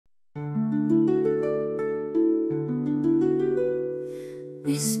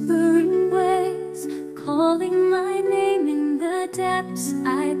depths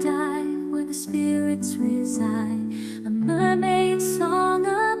I dive, where the spirits reside. A mermaid song,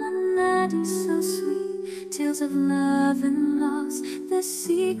 a melody so sweet, tales of love and loss, the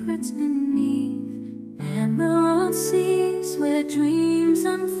secrets beneath. Emerald seas where dreams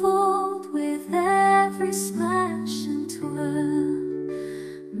unfold, with every splash and twirl.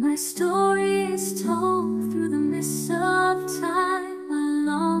 My story is told through the mists of time. I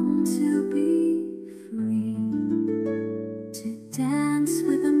long to be free, to dance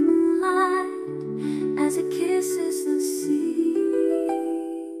with the moonlight as it kisses the sea.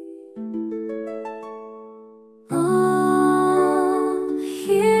 Oh,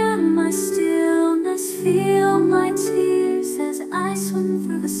 hear my stillness, feel my tears as I swim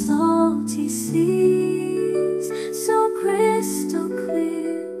through the salty seas, so crystal clear.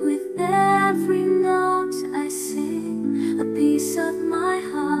 With every note I sing a piece of my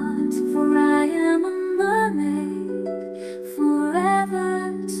heart, for I am a mermaid,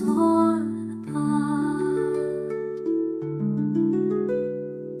 forever torn apart.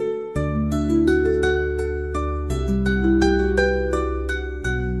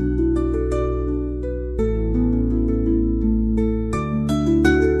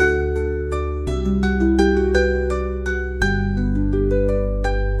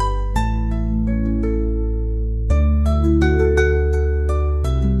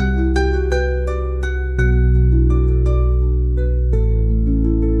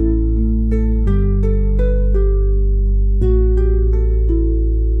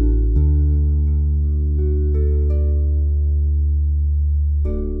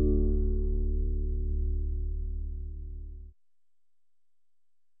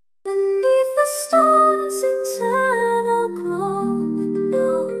 Eternal glow, in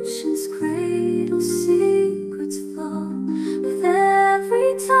ocean's cradle, secrets flow. With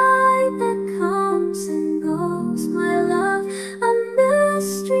every tide that comes and goes, my love, a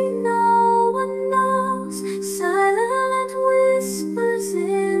mystery no one knows. Silent whispers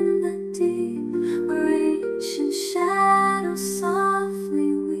in the deep, where ancient shadows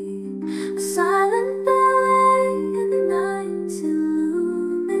softly weep. A silent ballet in the night,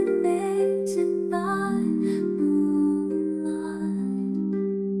 illuminated by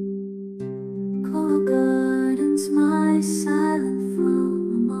coral gardens, my silent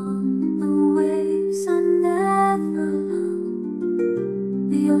throne. Among the waves I'm never alone.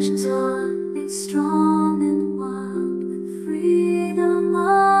 The ocean's heart beats strong and wild, with freedom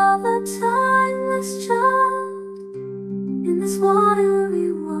of a timeless child. In this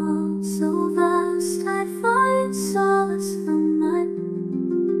watery world so vast, I find solace from my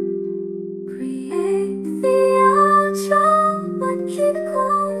create the outro, but keep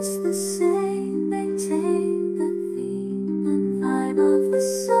close the same.